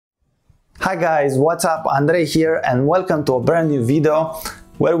Hi guys, what's up? Andrei here and welcome to a brand new video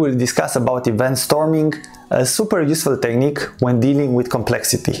where we'll discuss about event storming, a super useful technique when dealing with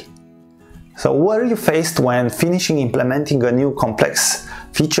complexity. So were you faced when finishing implementing a new complex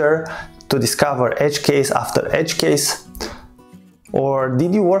feature to discover edge case after edge case? Or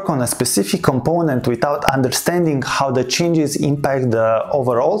did you work on a specific component without understanding how the changes impact the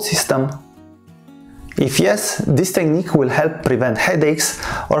overall system? If yes, this technique will help prevent headaches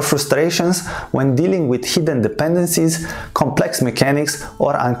or frustrations when dealing with hidden dependencies, complex mechanics,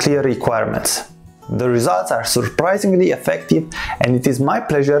 or unclear requirements. The results are surprisingly effective and it is my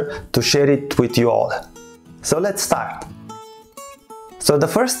pleasure to share it with you all. So let's start. So the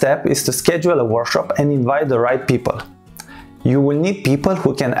first step is to schedule a workshop and invite the right people. You will need people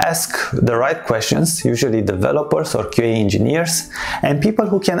who can ask the right questions, usually developers or QA engineers, and people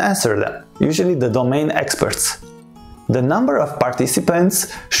who can answer them, usually the domain experts. The number of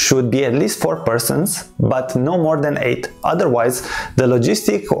participants should be at least 4 persons, but no more than 8, otherwise the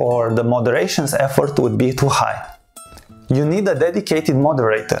logistic or the moderation's effort would be too high. You need a dedicated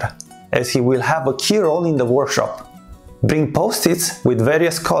moderator, as he will have a key role in the workshop. Bring post-its with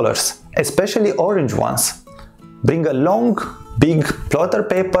various colors, especially orange ones. Bring a long, big plotter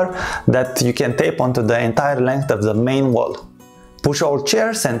paper that you can tape onto the entire length of the main wall. Push all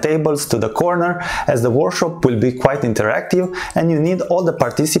chairs and tables to the corner, as the workshop will be quite interactive and you need all the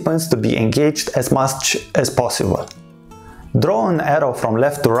participants to be engaged as much as possible. Draw an arrow from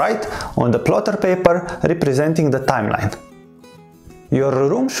left to right on the plotter paper representing the timeline. Your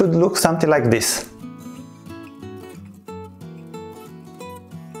room should look something like this.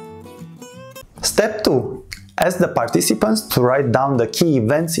 Step 2. Ask the participants to write down the key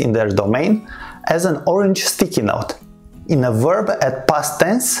events in their domain as an orange sticky note, in a verb at past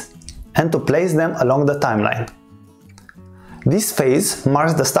tense, and to place them along the timeline. This phase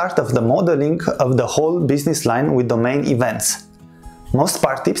marks the start of the modeling of the whole business line with domain events. Most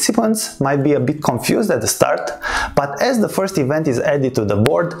participants might be a bit confused at the start, but as the first event is added to the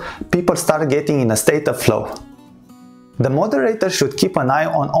board, people start getting in a state of flow. The moderator should keep an eye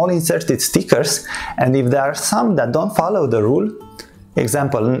on all inserted stickers, and if there are some that don't follow the rule,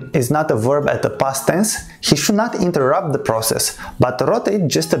 example is not a verb at the past tense, he should not interrupt the process, but rotate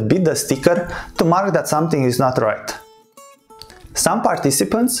just a bit the sticker to mark that something is not right. Some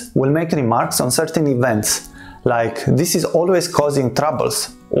participants will make remarks on certain events, like "this is always causing troubles"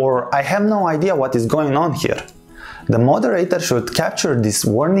 or "I have no idea what is going on here." The moderator should capture these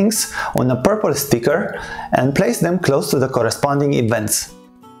warnings on a purple sticker and place them close to the corresponding events.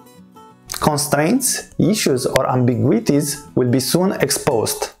 Constraints, issues or ambiguities will be soon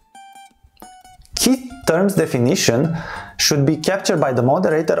exposed. Key terms definition should be captured by the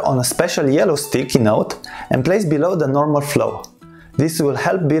moderator on a special yellow sticky note and placed below the normal flow. This will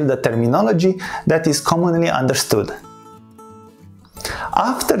help build a terminology that is commonly understood.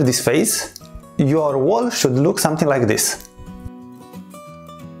 After this phase, your wall should look something like this.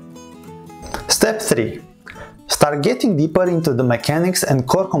 Step 3. Start getting deeper into the mechanics and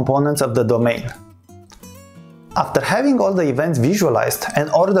core components of the domain. After having all the events visualized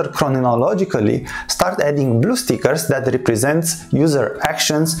and ordered chronologically, start adding blue stickers that represents user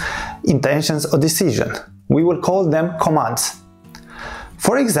actions, intentions or decision. We will call them commands.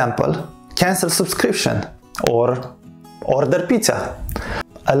 For example, cancel subscription or order pizza.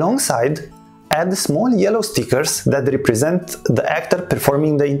 Alongside, add small yellow stickers that represent the actor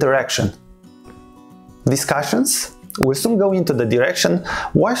performing the interaction. Discussions will soon go into the direction,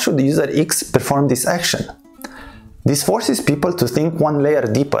 why should user X perform this action? This forces people to think one layer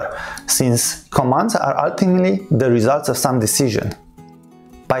deeper, since commands are ultimately the results of some decision.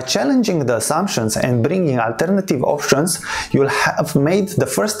 By challenging the assumptions and bringing alternative options, you'll have made the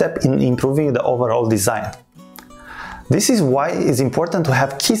first step in improving the overall design. This is why it's important to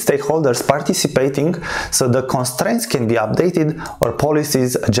have key stakeholders participating so the constraints can be updated or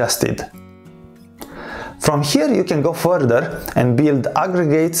policies adjusted. From here you can go further and build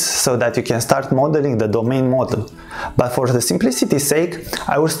aggregates so that you can start modeling the domain model. But for the simplicity's sake,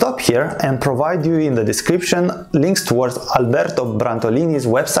 I will stop here and provide you in the description links towards Alberto Brandolini's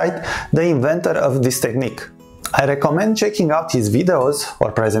website, the inventor of this technique. I recommend checking out his videos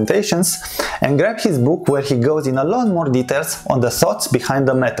or presentations and grab his book where he goes in a lot more details on the thoughts behind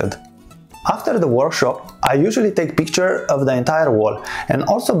the method. After the workshop, I usually take picture of the entire wall and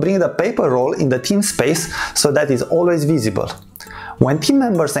also bring the paper roll in the team space so that it's always visible. When team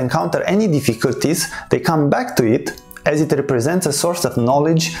members encounter any difficulties, they come back to it as it represents a source of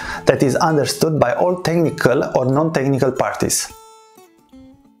knowledge that is understood by all technical or non-technical parties.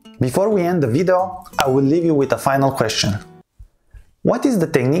 Before we end the video, I will leave you with a final question. What is the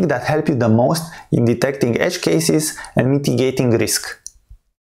technique that helped you the most in detecting edge cases and mitigating risk?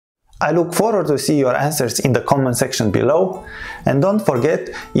 I look forward to see your answers in the comment section below, and don't forget,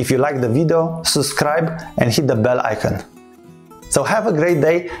 if you like the video, subscribe and hit the bell icon. So have a great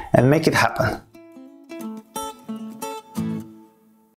day and make it happen!